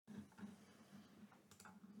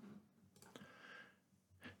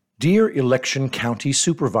Dear Election County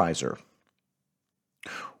Supervisor,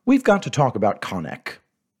 we've got to talk about Konnech.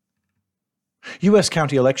 U.S.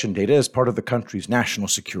 county election data is part of the country's national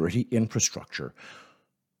security infrastructure,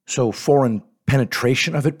 so foreign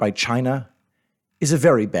penetration of it by China is a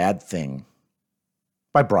very bad thing.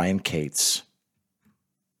 By Brian Cates.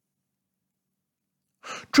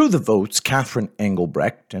 True the Vote's Catherine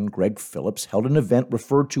Engelbrecht and Greg Phillips held an event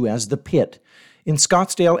referred to as The Pit in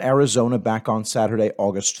Scottsdale, Arizona back on Saturday,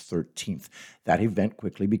 August 13th. That event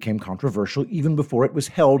quickly became controversial even before it was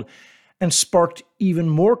held and sparked even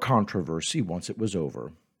more controversy once it was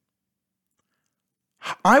over.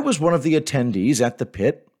 I was one of the attendees at The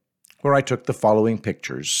Pit, where I took the following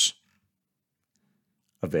pictures,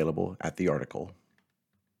 available at the article.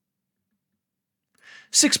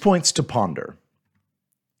 6 points to ponder.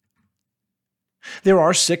 There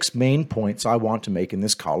are 6 main points I want to make in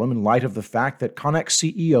this column in light of the fact that Konnech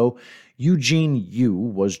CEO Eugene Yu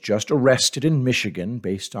was just arrested in Michigan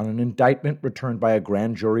based on an indictment returned by a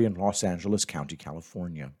grand jury in Los Angeles County,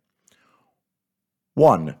 California.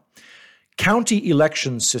 1. County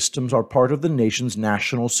election systems are part of the nation's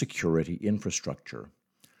national security infrastructure.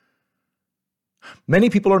 Many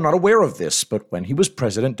people are not aware of this, but when he was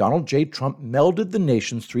president, Donald J. Trump melded the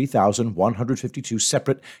nation's 3,152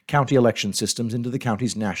 separate county election systems into the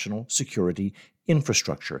county's national security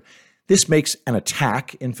infrastructure. This makes an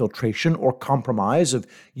attack, infiltration, or compromise of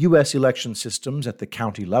U.S. election systems at the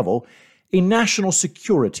county level a national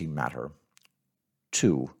security matter.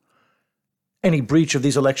 2. Any breach of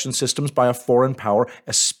these election systems by a foreign power,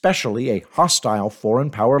 especially a hostile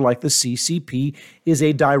foreign power like the CCP, is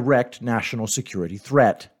a direct national security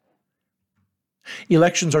threat.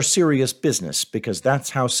 Elections are serious business because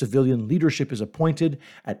that's how civilian leadership is appointed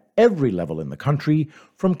at every level in the country,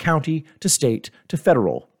 from county to state to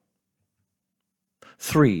federal.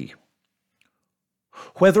 3.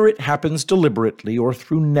 Whether it happens deliberately or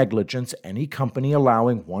through negligence, any company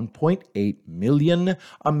allowing 1.8 million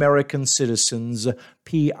American citizens'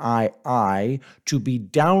 PII to be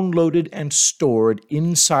downloaded and stored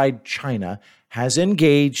inside China has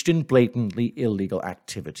engaged in blatantly illegal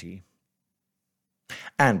activity.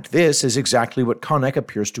 And this is exactly what Konnech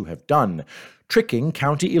appears to have done, tricking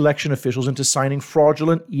county election officials into signing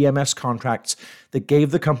fraudulent EMS contracts that gave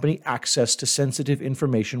the company access to sensitive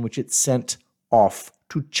information which it sent off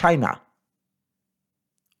to China.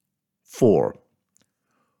 4.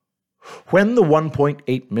 When the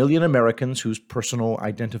 1.8 million Americans whose personal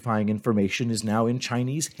identifying information is now in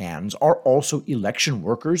Chinese hands are also election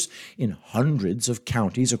workers in hundreds of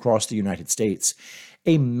counties across the United States,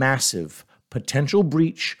 a massive potential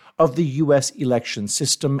breach of the U.S. election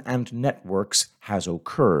system and networks has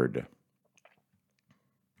occurred.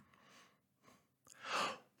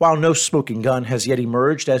 While no smoking gun has yet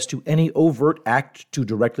emerged as to any overt act to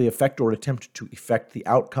directly affect or attempt to effect the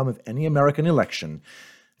outcome of any American election,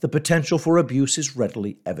 the potential for abuse is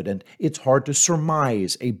readily evident. It's hard to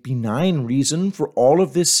surmise a benign reason for all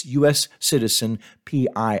of this U.S. citizen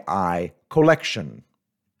PII collection.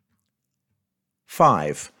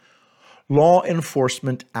 5. Law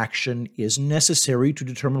enforcement action is necessary to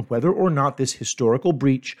determine whether or not this historical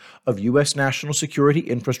breach of U.S. national security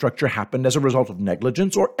infrastructure happened as a result of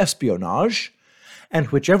negligence or espionage, and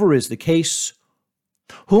whichever is the case,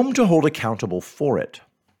 whom to hold accountable for it.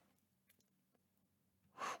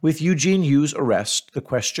 With Eugene Yu's arrest, the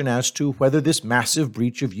question as to whether this massive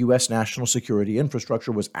breach of U.S. national security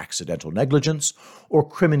infrastructure was accidental negligence or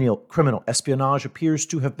criminal espionage appears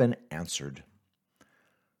to have been answered.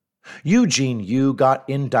 Eugene Yu got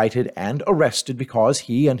indicted and arrested because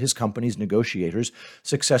he and his company's negotiators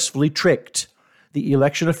successfully tricked the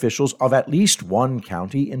election officials of at least one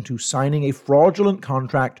county into signing a fraudulent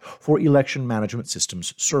contract for election management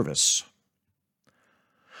systems service.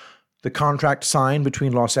 The contract signed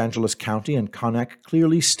between Los Angeles County and Konnech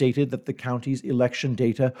clearly stated that the county's election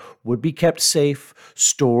data would be kept safe,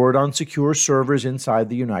 stored on secure servers inside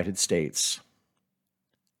the United States.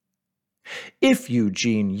 If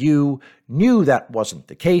Eugene Yu knew that wasn't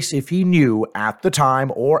the case, if he knew at the time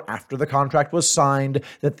or after the contract was signed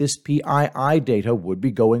that this PII data would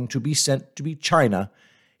be going to be sent to China,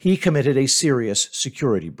 he committed a serious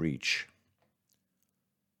security breach.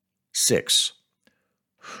 6.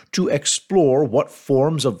 To explore what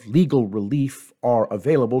forms of legal relief are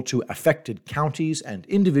available to affected counties and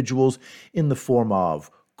individuals in the form of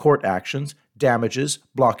court actions, damages,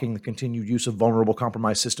 blocking the continued use of vulnerable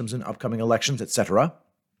compromised systems in upcoming elections, etc.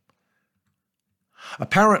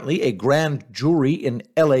 Apparently, a grand jury in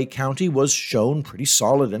LA County was shown pretty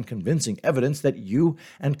solid and convincing evidence that you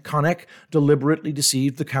and Konnech deliberately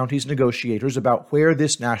deceived the county's negotiators about where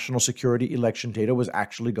this national security election data was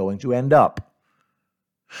actually going to end up.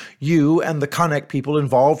 You and the Konnech people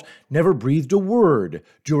involved never breathed a word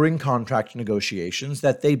during contract negotiations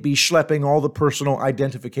that they'd be schlepping all the personal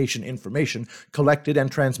identification information collected and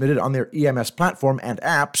transmitted on their EMS platform and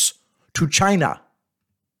apps to China.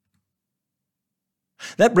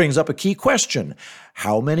 That brings up a key question.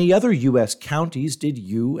 How many other U.S. counties did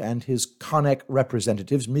you and his Konnech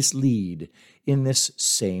representatives mislead in this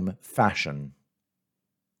same fashion?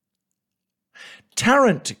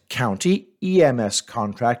 Tarrant County EMS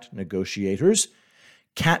contract negotiators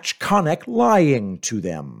catch Konnech lying to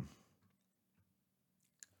them.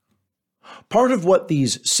 Part of what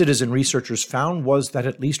these citizen researchers found was that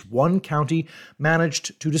at least one county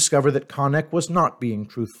managed to discover that Konnech was not being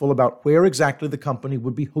truthful about where exactly the company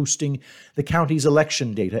would be hosting the county's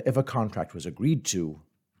election data if a contract was agreed to.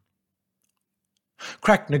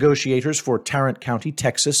 Crack negotiators for Tarrant County,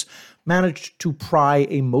 Texas, managed to pry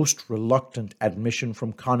a most reluctant admission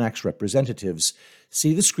from Konnech's representatives.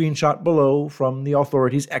 See the screenshot below from the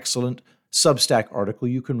authority's excellent Substack article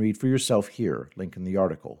you can read for yourself here. Link in the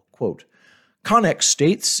article. Quote, Konnech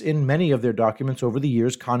states in many of their documents over the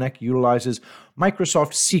years, Konnech utilizes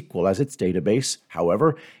Microsoft SQL as its database.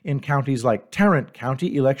 However, in counties like Tarrant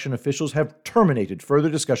County, election officials have terminated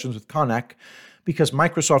further discussions with Konnech because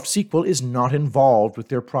Microsoft SQL is not involved with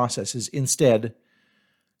their processes. Instead,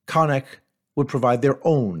 Konnech would provide their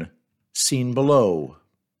own, seen below.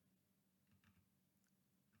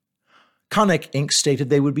 Konnech Inc. stated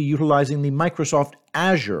they would be utilizing the Microsoft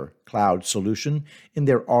Azure cloud solution in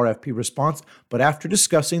their RFP response, but after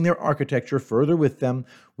discussing their architecture further with them,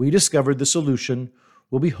 we discovered the solution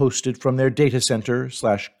will be hosted from their data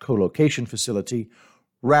center/co-location facility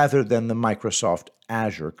rather than the Microsoft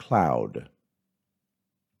Azure cloud.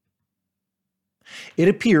 It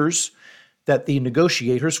appears that the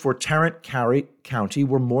negotiators for Tarrant County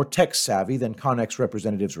were more tech-savvy than Konnech's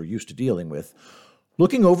representatives were used to dealing with.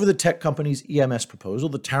 Looking over the tech company's EMS proposal,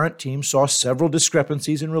 the Tarrant team saw several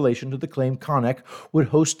discrepancies in relation to the claim Konnech would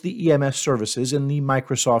host the EMS services in the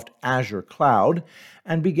Microsoft Azure cloud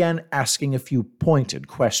and began asking a few pointed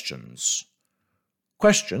questions.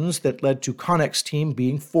 Questions that led to Konnech's team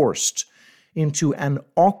being forced into an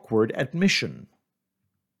awkward admission.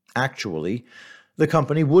 Actually, the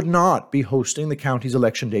company would not be hosting the county's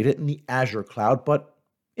election data in the Azure cloud, but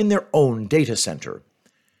in their own data center.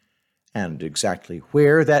 And exactly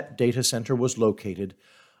where that data center was located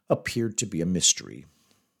appeared to be a mystery.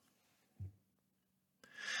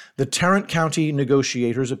 The Tarrant County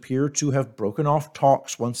negotiators appear to have broken off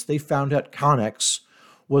talks once they found out Konnech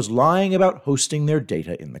was lying about hosting their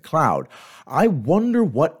data in the cloud. I wonder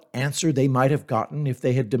what answer they might have gotten if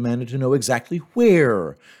they had demanded to know exactly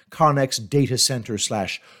where Konnech's data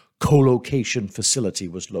center/co-location facility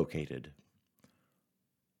was located.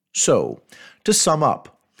 So, to sum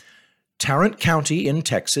up, Tarrant County in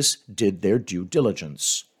Texas did their due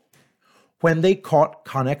diligence. When they caught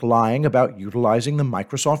Konnech lying about utilizing the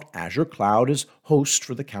Microsoft Azure cloud as host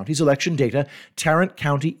for the county's election data, Tarrant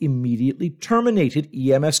County immediately terminated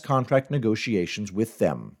EMS contract negotiations with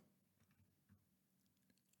them.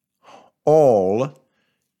 All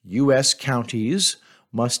U.S. counties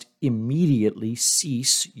must immediately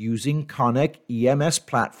cease using Konnech EMS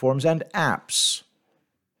platforms and apps.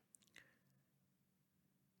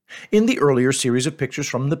 In the earlier series of pictures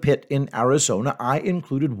from the pit in Arizona, I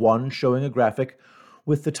included one showing a graphic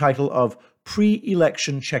with the title of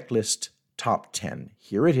Pre-Election Checklist Top 10.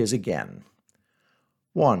 Here it is again.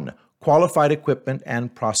 1. Qualified equipment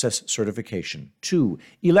and process certification. 2.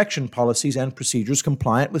 Election policies and procedures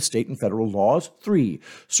compliant with state and federal laws. 3.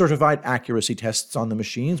 Certified accuracy tests on the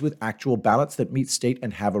machines with actual ballots that meet state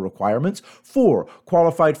and HAVA requirements. 4.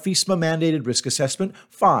 Qualified FESMA-mandated risk assessment.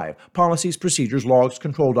 5. Policies, procedures, logs,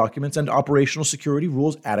 control documents, and operational security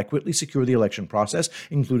rules adequately secure the election process,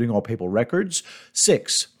 including all papal records.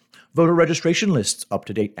 6. Voter registration lists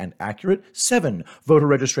up-to-date and accurate. 7. Voter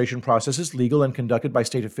registration processes legal and conducted by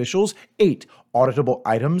state officials. 8. Auditable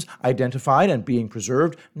items identified and being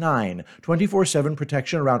preserved. 9. 24/7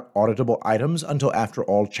 protection around auditable items until after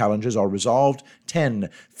all challenges are resolved. 10.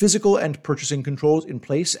 Physical and purchasing controls in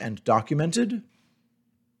place and documented.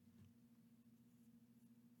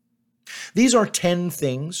 These are 10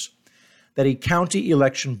 things that a county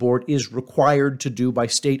election board is required to do by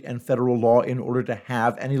state and federal law in order to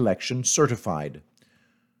have an election certified.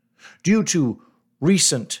 Due to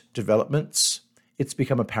recent developments, it's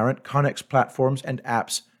become apparent Konnech's platforms and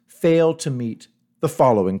apps fail to meet the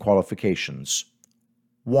following qualifications.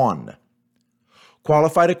 1.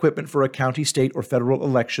 Qualified equipment for a county, state, or federal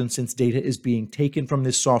election since data is being taken from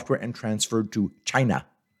this software and transferred to China.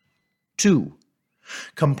 2.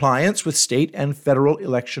 Compliance with state and federal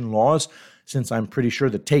election laws, since I'm pretty sure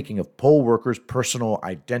the taking of poll workers' personal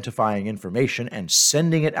identifying information and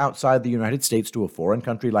sending it outside the United States to a foreign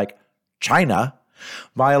country like China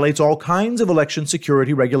violates all kinds of election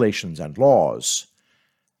security regulations and laws.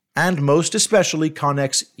 And most especially,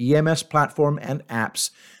 Konnech's EMS platform and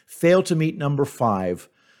apps fail to meet number 5.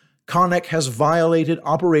 Konnech has violated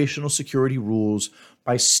operational security rules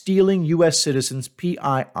by stealing U.S. citizens'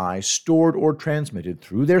 PII stored or transmitted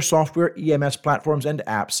through their software EMS platforms and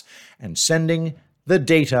apps and sending the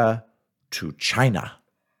data to China.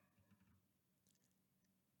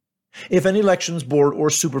 If an elections board or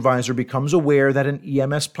supervisor becomes aware that an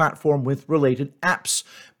EMS platform with related apps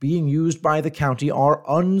being used by the county are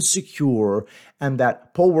unsecure and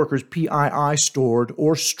that poll workers' PII stored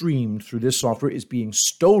or streamed through this software is being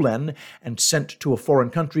stolen and sent to a foreign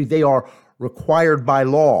country, they are required by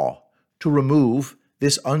law to remove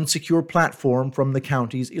this unsecure platform from the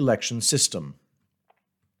county's election system.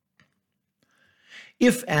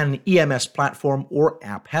 If an EMS platform or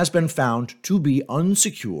app has been found to be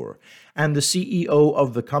unsecure and the CEO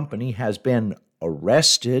of the company has been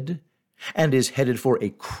arrested and is headed for a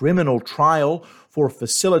criminal trial for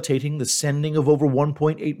facilitating the sending of over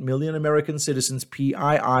 1.8 million American citizens'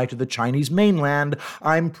 PII to the Chinese mainland,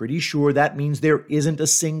 I'm pretty sure that means there isn't a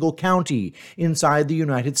single county inside the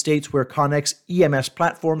United States where Konnech's EMS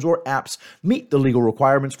platforms or apps meet the legal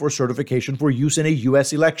requirements for certification for use in a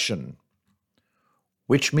U.S. election.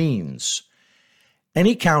 Which means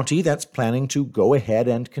any county that's planning to go ahead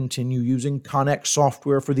and continue using Konnech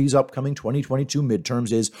software for these upcoming 2022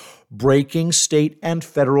 midterms is breaking state and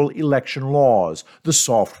federal election laws. The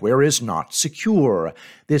software is not secure.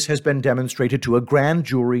 This has been demonstrated to a grand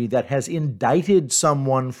jury that has indicted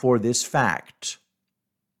someone for this fact.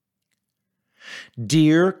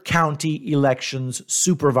 Dear County Elections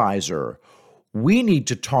Supervisor, we need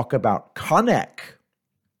to talk about Konnech.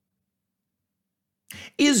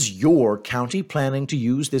 Is your county planning to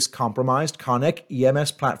use this compromised Konnech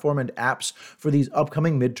EMS platform and apps for these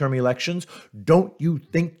upcoming midterm elections? Don't you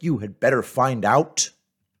think you had better find out?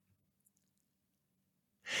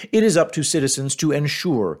 It is up to citizens to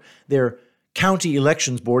ensure their county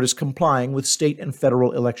elections board is complying with state and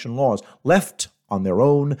federal election laws. Left on their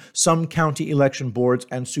own, some county election boards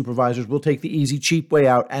and supervisors will take the easy, cheap way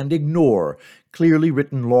out and ignore clearly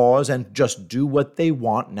written laws and just do what they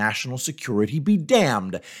want. National security be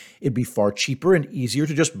damned. It'd be far cheaper and easier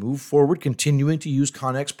to just move forward continuing to use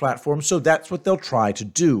Konnech's platform, so that's what they'll try to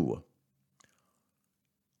do.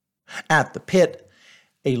 At the pit,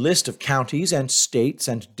 a list of counties and states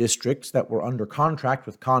and districts that were under contract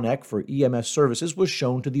with Konnech for EMS services was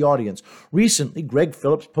shown to the audience. Recently, Greg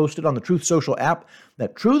Phillips posted on the Truth Social app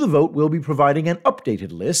that True the Vote will be providing an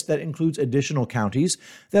updated list that includes additional counties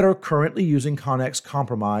that are currently using Konnech's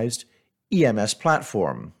compromised EMS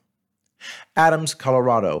platform. Adams,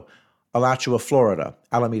 Colorado; Alachua, Florida;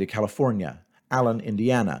 Alameda, California; Allen,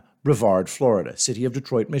 Indiana; Brevard, Florida; City of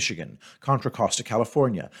Detroit, Michigan; Contra Costa,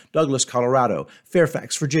 California; Douglas, Colorado;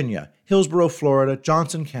 Fairfax, Virginia; Hillsborough, Florida;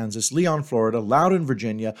 Johnson, Kansas; Leon, Florida; Loudoun,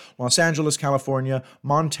 Virginia; Los Angeles, California;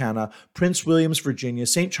 Montana; Prince Williams, Virginia;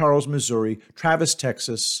 St. Charles, Missouri; Travis,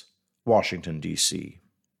 Texas; Washington, D.C.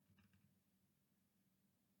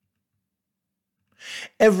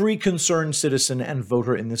 Every concerned citizen and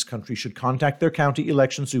voter in this country should contact their county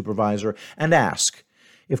election supervisor and ask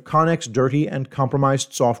if Konnech's dirty and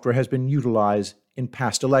compromised software has been utilized in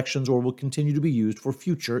past elections or will continue to be used for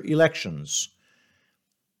future elections.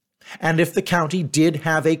 And if the county did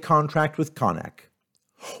have a contract with Konnech,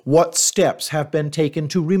 what steps have been taken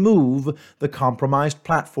to remove the compromised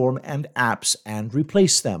platform and apps and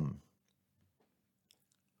replace them?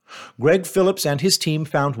 Greg Phillips and his team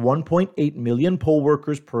found 1.8 million poll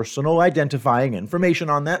workers' personal identifying information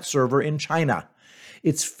on that server in China.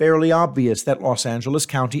 It's fairly obvious that Los Angeles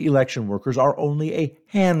County election workers are only a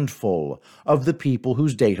handful of the people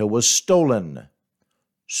whose data was stolen.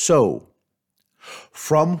 So,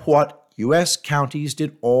 from what U.S. counties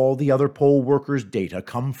did all the other poll workers' data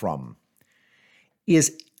come from?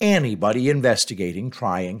 Is anybody investigating,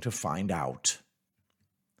 trying to find out?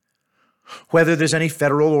 Whether there's any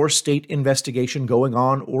federal or state investigation going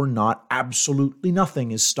on or not, absolutely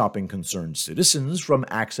nothing is stopping concerned citizens from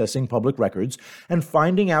accessing public records and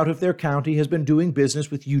finding out if their county has been doing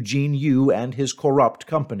business with Eugene Yu and his corrupt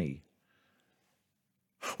company.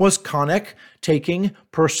 Was Konnech taking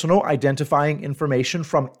personal identifying information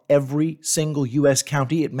from every single U.S.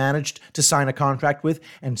 county it managed to sign a contract with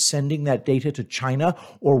and sending that data to China,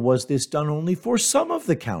 or was this done only for some of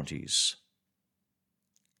the counties?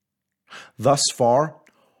 Thus far,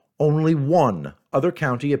 only one other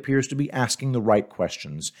county appears to be asking the right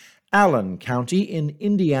questions. Allen County in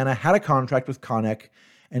Indiana had a contract with Konnech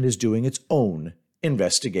and is doing its own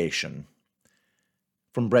investigation.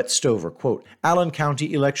 From Brett Stover, quote, Allen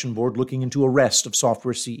County Election Board looking into arrest of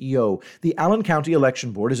software CEO. The Allen County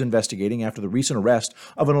Election Board is investigating after the recent arrest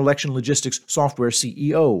of an election logistics software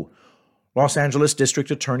CEO. Los Angeles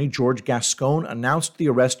District Attorney George Gascon announced the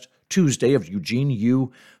arrest Tuesday of Eugene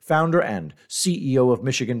Yu, founder and CEO of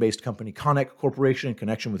Michigan-based company Konnech Corporation, in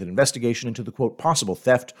connection with an investigation into the, quote, possible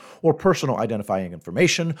theft or personal identifying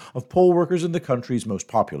information of poll workers in the country's most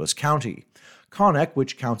populous county. Konnech,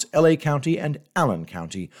 which counts LA County and Allen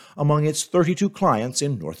County among its 32 clients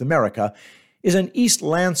in North America, is an East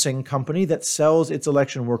Lansing company that sells its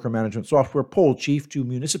election worker management software Poll Chief to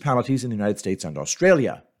municipalities in the United States and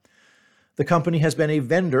Australia. The company has been a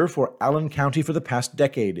vendor for Allen County for the past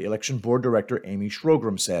decade, Election Board Director Amy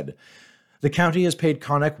Schrogram said. The county has paid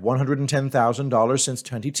Konnech $110,000 since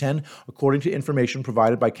 2010, according to information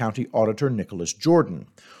provided by County Auditor Nicholas Jordan.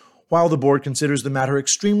 While the board considers the matter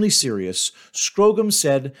extremely serious, Scrogum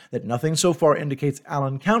said that nothing so far indicates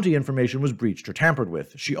Allen County information was breached or tampered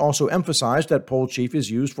with. She also emphasized that Poll Chief is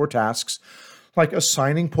used for tasks like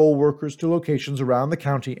assigning poll workers to locations around the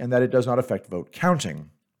county and that it does not affect vote counting.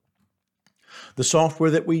 The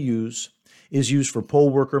software that we use is used for poll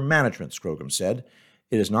worker management, Scrogum said.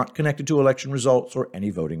 It is not connected to election results or any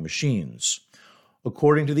voting machines.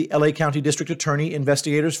 According to the LA County District Attorney,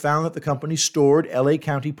 investigators found that the company stored LA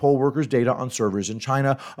County poll workers' data on servers in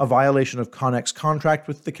China, a violation of Konnech's contract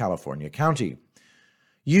with the California county.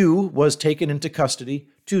 Yu was taken into custody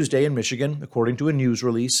Tuesday in Michigan, according to a news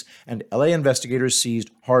release, and LA investigators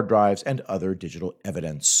seized hard drives and other digital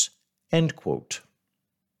evidence. End quote.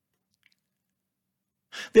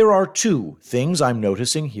 There are two things I'm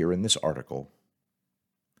noticing here in this article.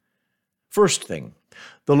 First thing,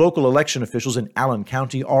 the local election officials in Allen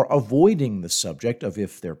County are avoiding the subject of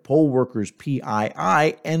if their poll workers'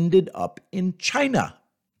 PII ended up in China.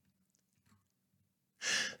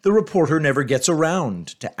 The reporter never gets around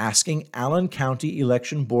to asking Allen County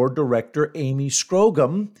Election Board Director Amy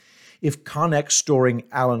Scrogum if Konnech storing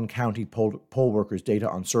Allen County poll workers' data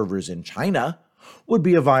on servers in China would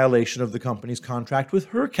be a violation of the company's contract with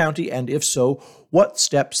her county, and if so, what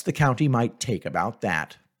steps the county might take about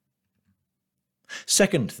that.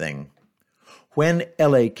 Second thing, when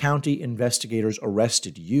LA County investigators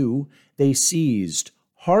arrested Yu, they seized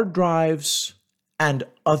hard drives and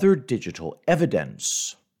other digital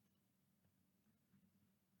evidence.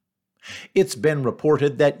 It's been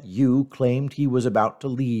reported that Yu claimed he was about to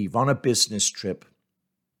leave on a business trip,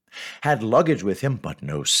 had luggage with him but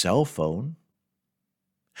no cell phone,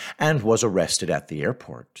 and was arrested at the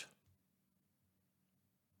airport.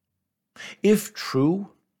 If true,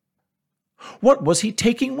 what was he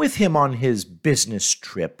taking with him on his business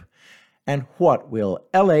trip? And what will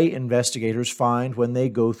LA investigators find when they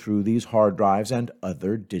go through these hard drives and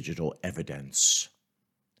other digital evidence?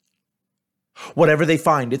 Whatever they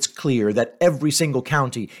find, it's clear that every single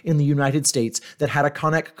county in the United States that had a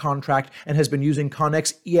Konnech contract and has been using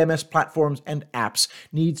Konnech's EMS platforms and apps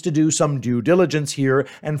needs to do some due diligence here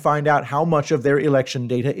and find out how much of their election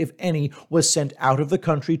data, if any, was sent out of the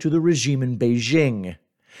country to the regime in Beijing.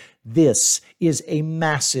 This is a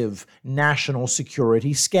massive national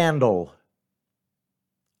security scandal.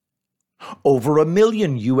 Over 1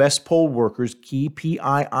 million U.S. poll workers' key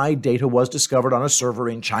PII data was discovered on a server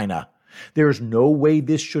in China. There's no way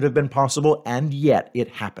this should have been possible, and yet it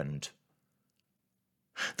happened.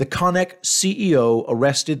 The Konnech CEO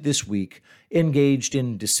arrested this week engaged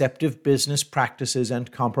in deceptive business practices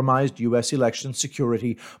and compromised U.S. election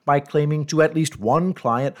security by claiming to at least one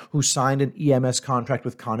client who signed an EMS contract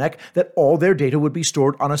with Konnech that all their data would be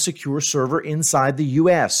stored on a secure server inside the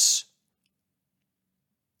U.S.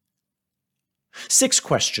 6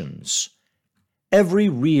 questions every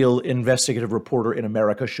real investigative reporter in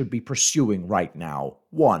America should be pursuing right now.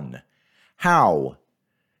 1. How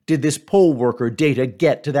did this poll worker data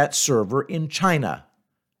get to that server in China?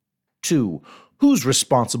 2. Who's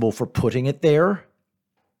responsible for putting it there?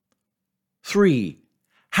 3.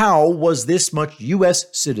 How was this much U.S.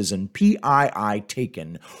 citizen PII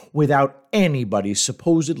taken without anybody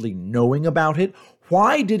supposedly knowing about it?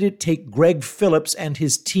 Why did it take Greg Phillips and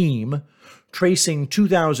his team tracing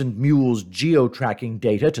 2,000 mules geo-tracking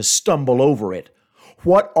data to stumble over it?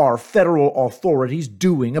 What are federal authorities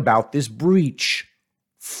doing about this breach?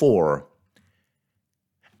 4.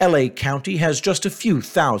 LA County has just a few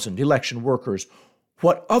thousand election workers.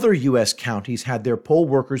 What other U.S. counties had their poll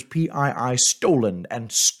workers' PII stolen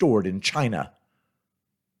and stored in China?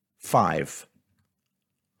 5.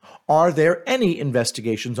 Are there any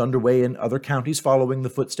investigations underway in other counties following the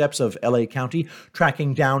footsteps of LA County,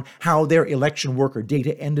 tracking down how their election worker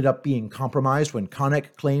data ended up being compromised when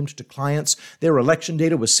Konnech claimed to clients their election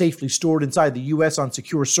data was safely stored inside the U.S. on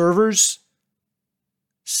secure servers?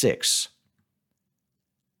 6.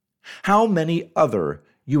 How many other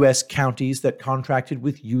U.S. counties that contracted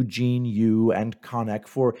with Eugene Yu and Konnech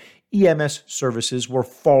for EMS services were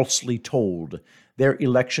falsely told their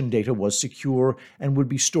election data was secure and would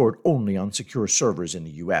be stored only on secure servers in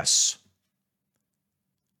the U.S.?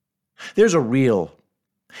 There's a real,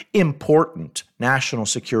 important national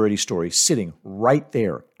security story sitting right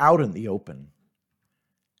there, out in the open.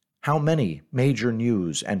 How many major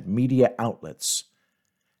news and media outlets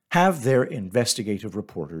have their investigative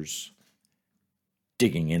reporters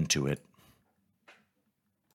digging into it?